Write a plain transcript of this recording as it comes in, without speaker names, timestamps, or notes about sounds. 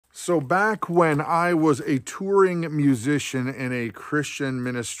So back when I was a touring musician in a Christian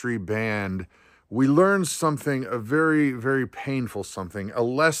ministry band, we learned something, a very, very painful something, a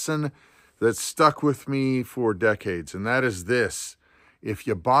lesson that stuck with me for decades. And that is this: if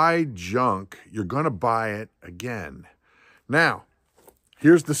you buy junk, you're going to buy it again. Now,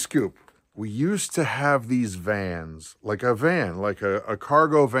 here's the scoop. We used to have these vans, like a van, like a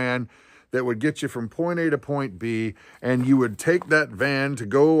cargo van that would get you from point A to point B, and you would take that van to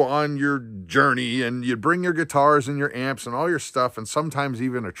go on your journey, and you'd bring your guitars and your amps and all your stuff, and sometimes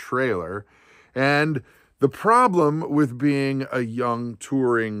even a trailer. And the problem with being a young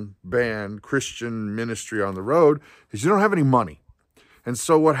touring band, Christian ministry on the road, is you don't have any money. And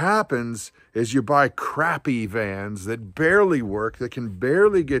so what happens is you buy crappy vans that barely work, that can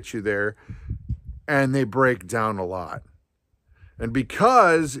barely get you there, and they break down a lot. And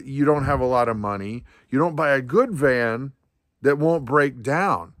because you don't have a lot of money, you don't buy a good van that won't break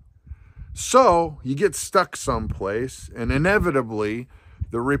down. So you get stuck someplace, and inevitably,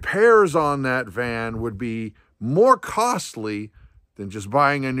 the repairs on that van would be more costly than just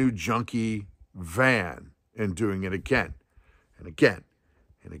buying a new junky van and doing it again and again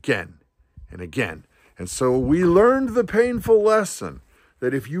and again and again. And so we learned the painful lesson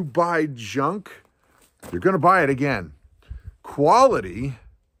that if you buy junk, you're going to buy it again. Quality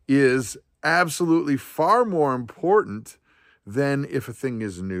is absolutely far more important than if a thing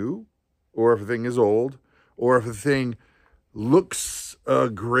is new, or if a thing is old, or if a thing looks a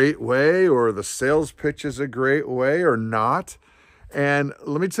great way, or the sales pitch is a great way or not. And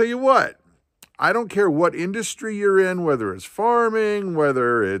let me tell you what, I don't care what industry you're in, whether it's farming,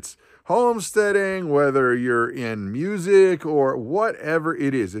 whether it's homesteading, whether you're in music or whatever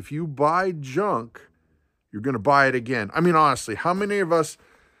it is. If you buy junk, you're going to buy it again. I mean, honestly, how many of us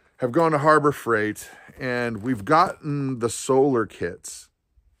have gone to Harbor Freight and we've gotten the solar kits?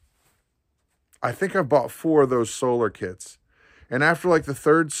 I think I've bought 4 of those solar kits. And after like the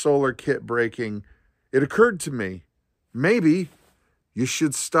 3rd solar kit breaking, it occurred to me, maybe you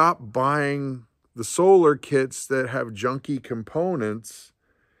should stop buying the solar kits that have junky components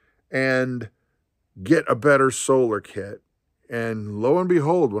and get a better solar kit. And lo and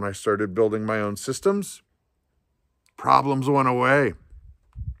behold, when I started building my own systems, problems went away.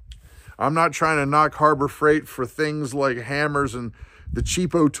 I'm not trying to knock Harbor Freight for things like hammers and the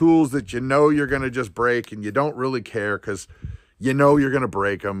cheapo tools that you know you're going to just break and you don't really care because you know you're going to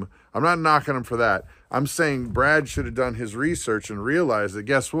break them. I'm not knocking them for that. I'm saying Brad should have done his research and realized that,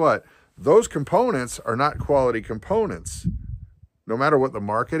 guess what? Those components are not quality components. No matter what the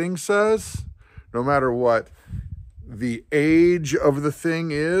marketing says, no matter what the age of the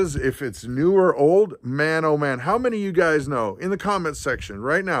thing is, if it's new or old, man, oh man, how many of you guys know, in the comments section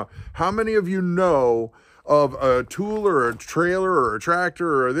right now, how many of you know of a tool or a trailer or a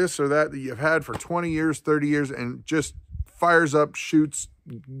tractor or this or that you've had for 20 years, 30 years, and just fires up, shoots,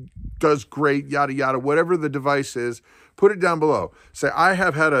 does great, yada, yada, whatever the device is, put it down below. Say, I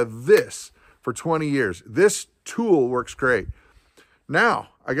have had this for 20 years. This tool works great. Now,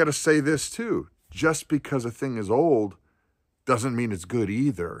 I got to say this too. Just because a thing is old doesn't mean it's good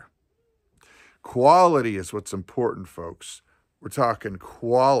either. Quality is what's important, folks. We're talking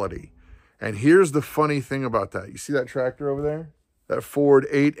quality. And here's the funny thing about that. You see that tractor over there? That Ford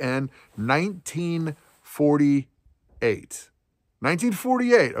 8N, 1948.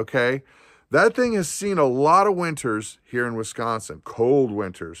 1948, okay? That thing has seen a lot of winters here in Wisconsin, cold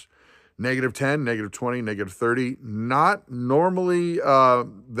winters. -10, -20, -30. Not normally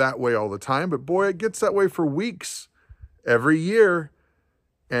that way all the time, but boy, it gets that way for weeks every year.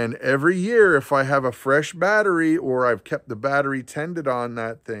 And every year, if I have a fresh battery or I've kept the battery tended on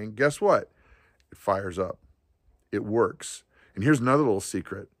that thing, guess what? It fires up. It works. And here's another little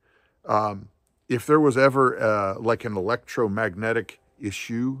secret. If there was ever like an electromagnetic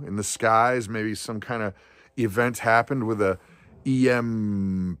issue in the skies, maybe some kind of event happened with a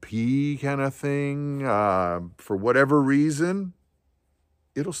EMP kind of thing, for whatever reason,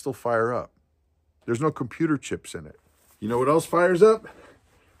 it'll still fire up. There's no computer chips in it. You know what else fires up?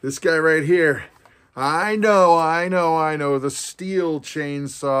 This guy right here. I know. The steel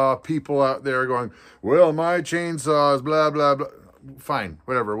chainsaw people out there going, well, my chainsaw is blah, blah, blah. Fine,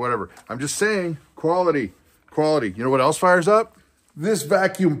 whatever. I'm just saying, quality. You know what else fires up? This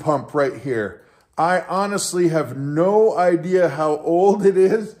vacuum pump right here. I honestly have no idea how old it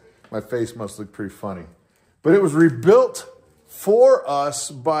is. My face must look pretty funny. But it was rebuilt for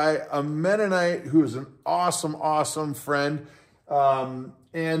us by a Mennonite who is an awesome, awesome friend.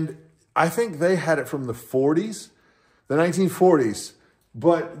 And I think they had it from the 40s, the 1940s.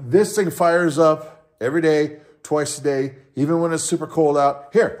 But this thing fires up every day, twice a day, even when it's super cold out.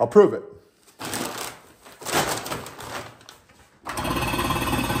 Here, I'll prove it.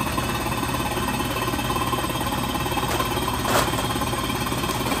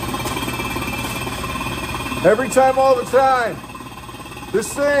 Every time, all the time.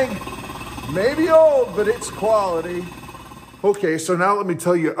 This thing may be old, but it's quality. Okay, so now let me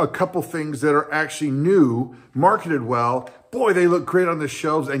tell you a couple things that are actually new, marketed well. Boy, they look great on the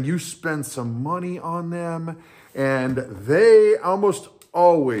shelves, and you spend some money on them, and they almost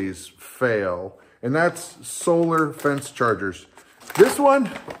always fail. And that's solar fence chargers. This one's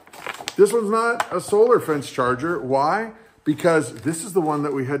not a solar fence charger. Why? Because this is the one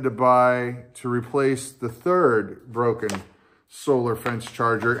that we had to buy to replace the third broken solar fence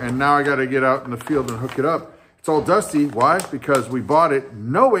charger. And now I got to get out in the field and hook it up. It's all dusty. Why? Because we bought it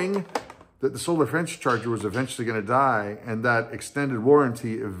knowing that the solar fence charger was eventually going to die and that extended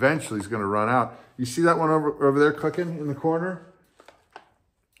warranty eventually is going to run out. You see that one over there clicking in the corner?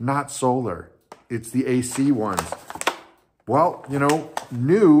 Not solar. It's the AC ones. Well, you know,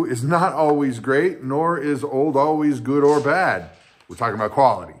 new is not always great, nor is old always good or bad. We're talking about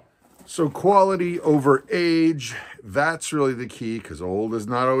quality. So quality over age, that's really the key, because old is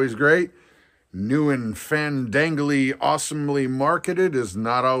not always great. New and fandangly, awesomely marketed is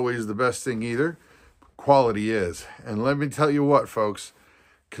not always the best thing either. Quality is. And let me tell you what, folks,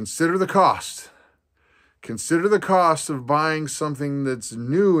 consider the cost. Consider the cost of buying something that's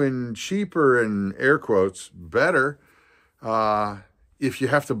new and cheaper and, air quotes, better, if you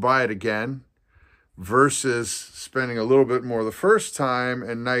have to buy it again, versus spending a little bit more the first time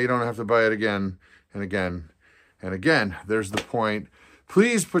and now you don't have to buy it again and again and again. There's the point.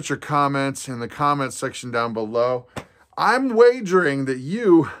 Please put your comments in the comment section down below. I'm wagering that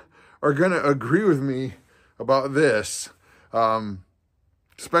you are going to agree with me about this,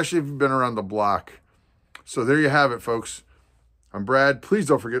 especially if you've been around the block. So there you have it, folks. I'm Brad. Please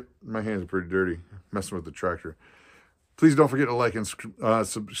don't forget, my hands are pretty dirty, messing with the tractor. Please don't forget to like and subscribe.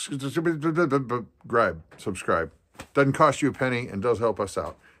 Doesn't cost you a penny and does help us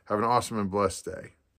out. Have an awesome and blessed day.